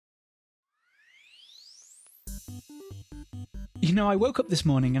You know, I woke up this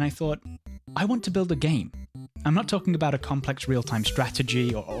morning and I thought, I want to build a game. I'm not talking about a complex real-time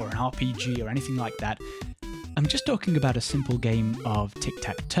strategy or an RPG or anything like that. I'm just talking about a simple game of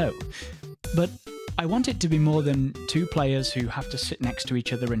tic-tac-toe. But I want it to be more than two players who have to sit next to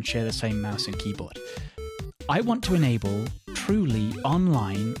each other and share the same mouse and keyboard. I want to enable truly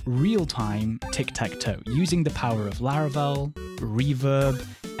online, real-time tic-tac-toe using the power of Laravel, Reverb,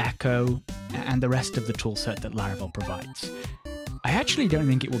 Echo, and the rest of the toolset that Laravel provides. I actually don't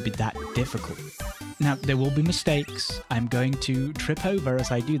think it will be that difficult. Now, there will be mistakes. I'm going to trip over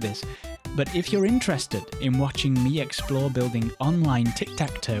as I do this. But if you're interested in watching me explore building online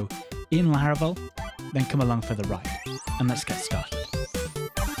tic-tac-toe in Laravel, then come along for the ride, and let's get started.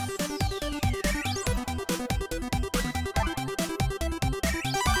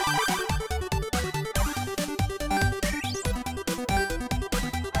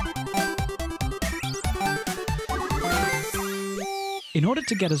 In order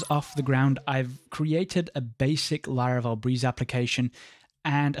to get us off the ground, I've created a basic Laravel Breeze application,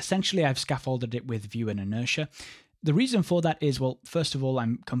 and essentially I've scaffolded it with Vue and Inertia. The reason for that is, well, first of all,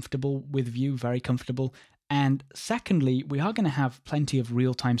 I'm comfortable with Vue, very comfortable. And secondly, we are going to have plenty of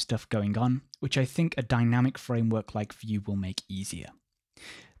real-time stuff going on, which I think a dynamic framework like Vue will make easier.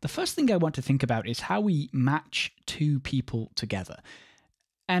 The first thing I want to think about is how we match two people together.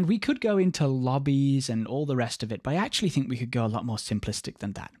 And we could go into lobbies and all the rest of it, but I actually think we could go a lot more simplistic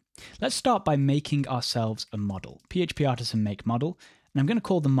than that. Let's start by making ourselves a model. PHP Artisan make model, and I'm going to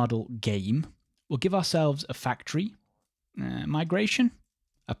call the model game. We'll give ourselves a factory, migration,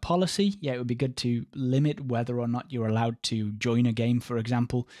 a policy. Yeah, it would be good to limit whether or not you're allowed to join a game, for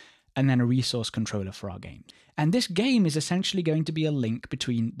example, and then a resource controller for our game. And this game is essentially going to be a link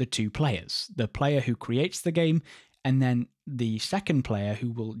between the two players, the player who creates the game and then the second player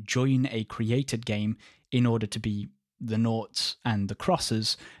who will join a created game in order to be the noughts and the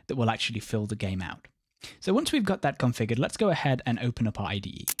crosses that will actually fill the game out. So once we've got that configured, let's go ahead and open up our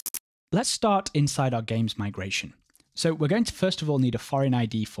IDE. Let's start inside our game's migration. So we're going to first of all need a foreign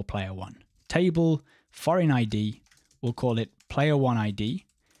ID for player one. Table, foreign ID, we'll call it player one ID.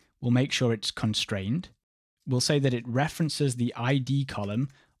 We'll make sure it's constrained. We'll say that it references the ID column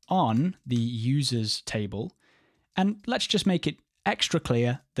on the users table. And let's just make it extra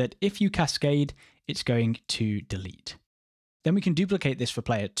clear that if you cascade, it's going to delete. Then we can duplicate this for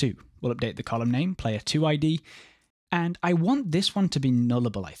player 2. We'll update the column name, player 2 ID, and I want this one to be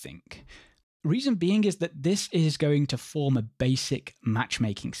nullable, I think. Reason being is that this is going to form a basic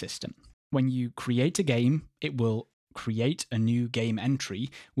matchmaking system. When you create a game, it will create a new game entry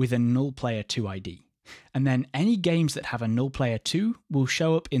with a null player 2 ID. And then any games that have a null player 2 will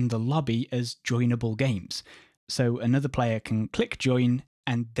show up in the lobby as joinable games. So another player can click join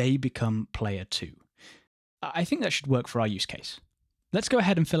and they become player 2. I think that should work for our use case. Let's go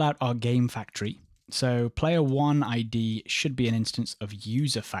ahead and fill out our game factory. So player 1 ID should be an instance of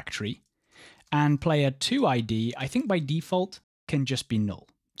user factory. And player 2 ID, I think by default, can just be null.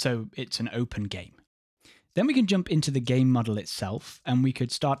 So it's an open game. Then we can jump into the game model itself and we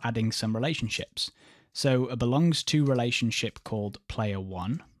could start adding some relationships. So a belongs to relationship called player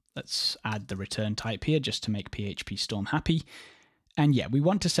 1. Let's add the return type here just to make PHP Storm happy. And yeah, we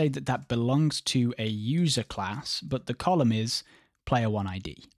want to say that that belongs to a user class, but the column is player 1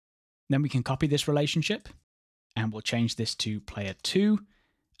 ID. Then we can copy this relationship and we'll change this to player 2.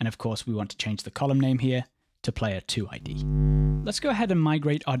 And of course, we want to change the column name here to player 2 ID. Let's go ahead and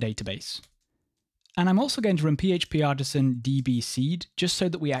migrate our database. And I'm also going to run PHP Artisan db seed just so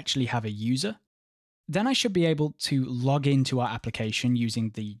that we actually have a user. Then I should be able to log into our application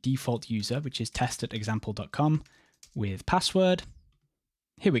using the default user, which is test@example.com with password.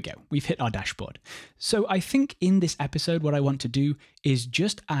 Here we go. We've hit our dashboard. So I think in this episode, what I want to do is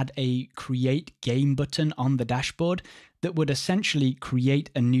just add a create game button on the dashboard that would essentially create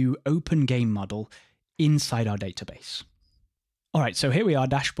a new open game model inside our database. All right, so here we are,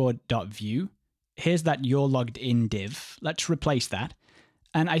 dashboard.view. Here's that you're logged in div. Let's replace that.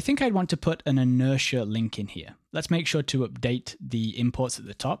 And I think I'd want to put an inertia link in here. Let's make sure to update the imports at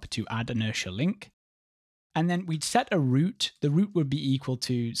the top to add inertia link. And then we'd set a root. The root would be equal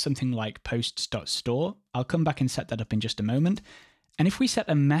to something like posts.store. I'll come back and set that up in just a moment. And if we set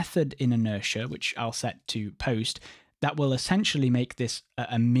a method in inertia, which I'll set to post, that will essentially make this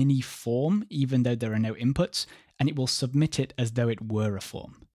a mini form, even though there are no inputs, and it will submit it as though it were a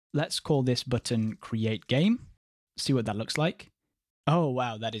form. Let's call this button create game. See what that looks like. Oh,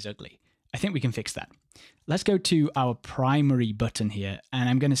 wow, that is ugly. I think we can fix that. Let's go to our primary button here, and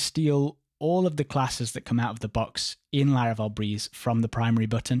I'm going to steal all of the classes that come out of the box in Laravel Breeze from the primary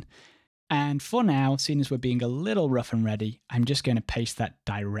button. And for now, seeing as we're being a little rough and ready, I'm just going to paste that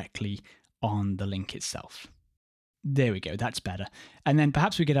directly on the link itself. There we go, that's better. And then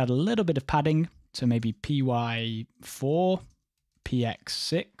perhaps we could add a little bit of padding, so maybe PY4,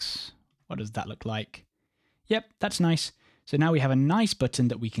 PX6. What does that look like? Yep, that's nice. So now we have a nice button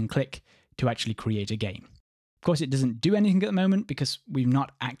that we can click to actually create a game. Of course, it doesn't do anything at the moment because we've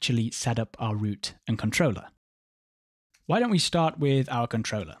not actually set up our root and controller. Why don't we start with our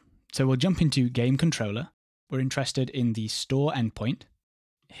controller? So we'll jump into Game Controller. We're interested in the store endpoint.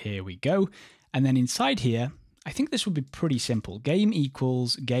 Here we go. And then inside here, I think this would be pretty simple. Game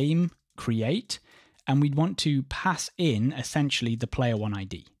equals game create, and we'd want to pass in essentially the player one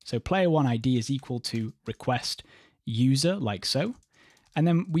ID. So player one ID is equal to request user, like so. And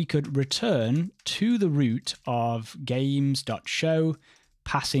then we could return to the root of games.show,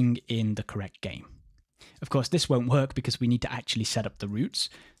 passing in the correct game. Of course, this won't work because we need to actually set up the roots.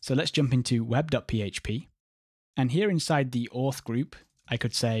 So let's jump into web.php. And here inside the auth group, I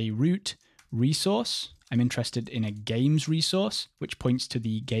could say root resource. I'm interested in a games resource, which points to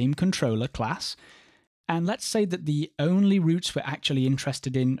the game controller class. And let's say that the only roots we're actually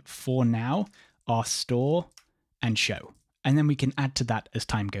interested in for now are store and show. And then we can add to that as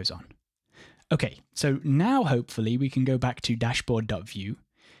time goes on. Okay, so now hopefully we can go back to dashboard.view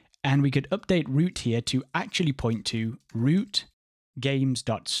and we could update root here to actually point to root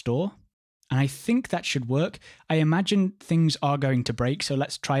games.store. And I think that should work. I imagine things are going to break, so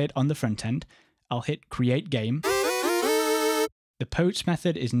let's try it on the front end. I'll hit create game. The post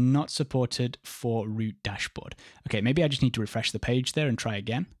method is not supported for root dashboard. Okay, maybe I just need to refresh the page there and try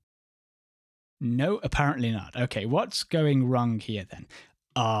again. No, apparently not. Okay, what's going wrong here then?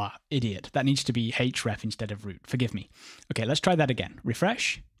 Idiot. That needs to be href instead of root. Forgive me. Okay, let's try that again.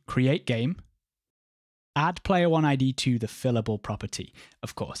 Refresh, create game, add player one ID to the fillable property,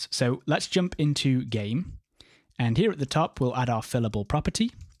 of course. So let's jump into game. And here at the top, we'll add our fillable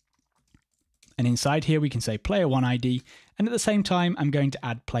property. And inside here, we can say player one ID. And at the same time, I'm going to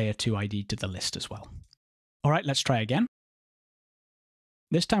add player two ID to the list as well. All right, let's try again.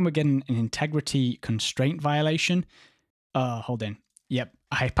 This time we're getting an integrity constraint violation. Hold on. Yep,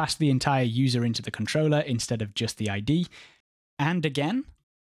 I passed the entire user into the controller instead of just the ID. And again.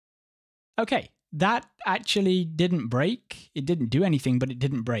 Okay, that actually didn't break. It didn't do anything, but it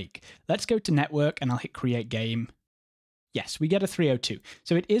didn't break. Let's go to network and I'll hit create game. Yes, we get a 302.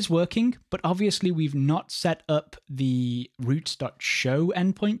 So it is working, but obviously we've not set up the roots.show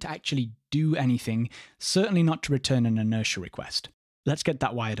endpoint to actually do anything, certainly not to return an inertia request. Let's get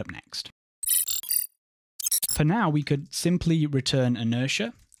that wired up next. For now, we could simply return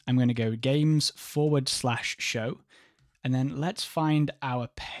inertia. I'm going to go games/show. And then let's find our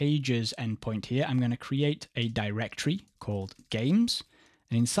pages endpoint here. I'm going to create a directory called games.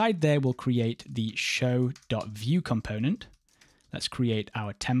 And inside there, we'll create the show.view component. Let's create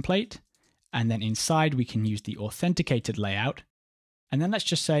our template. And then inside, we can use the authenticated layout. And then let's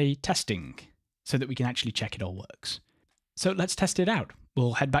just say testing so that we can actually check it all works. So let's test it out.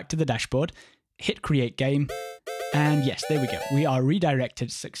 We'll head back to the dashboard, hit create game, and yes, there we go. We are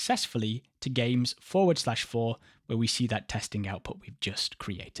redirected successfully to games/4, where we see that testing output we've just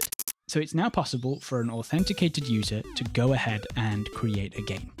created. So it's now possible for an authenticated user to go ahead and create a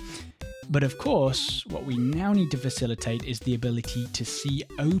game. But of course, what we now need to facilitate is the ability to see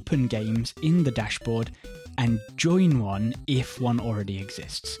open games in the dashboard and join one if one already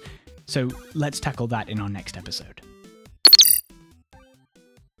exists. So let's tackle that in our next episode.